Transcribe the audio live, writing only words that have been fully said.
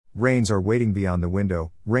Rains are waiting beyond the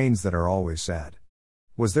window, rains that are always sad.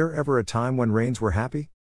 Was there ever a time when rains were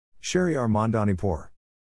happy? Sherry Armandani Pour.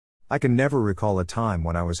 I can never recall a time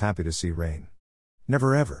when I was happy to see rain.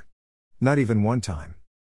 Never ever. Not even one time.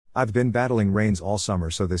 I've been battling rains all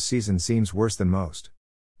summer, so this season seems worse than most.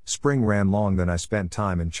 Spring ran long, then I spent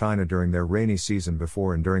time in China during their rainy season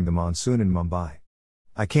before and during the monsoon in Mumbai.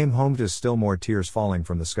 I came home to still more tears falling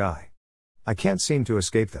from the sky. I can't seem to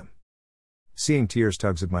escape them. Seeing tears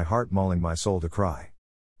tugs at my heart, mauling my soul to cry.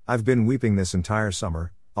 I've been weeping this entire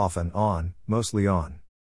summer, off and on, mostly on.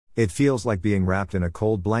 It feels like being wrapped in a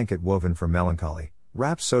cold blanket woven from melancholy,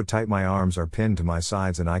 wrapped so tight my arms are pinned to my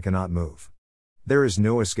sides and I cannot move. There is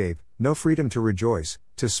no escape, no freedom to rejoice,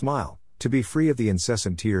 to smile, to be free of the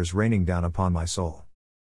incessant tears raining down upon my soul.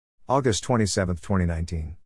 August 27, 2019.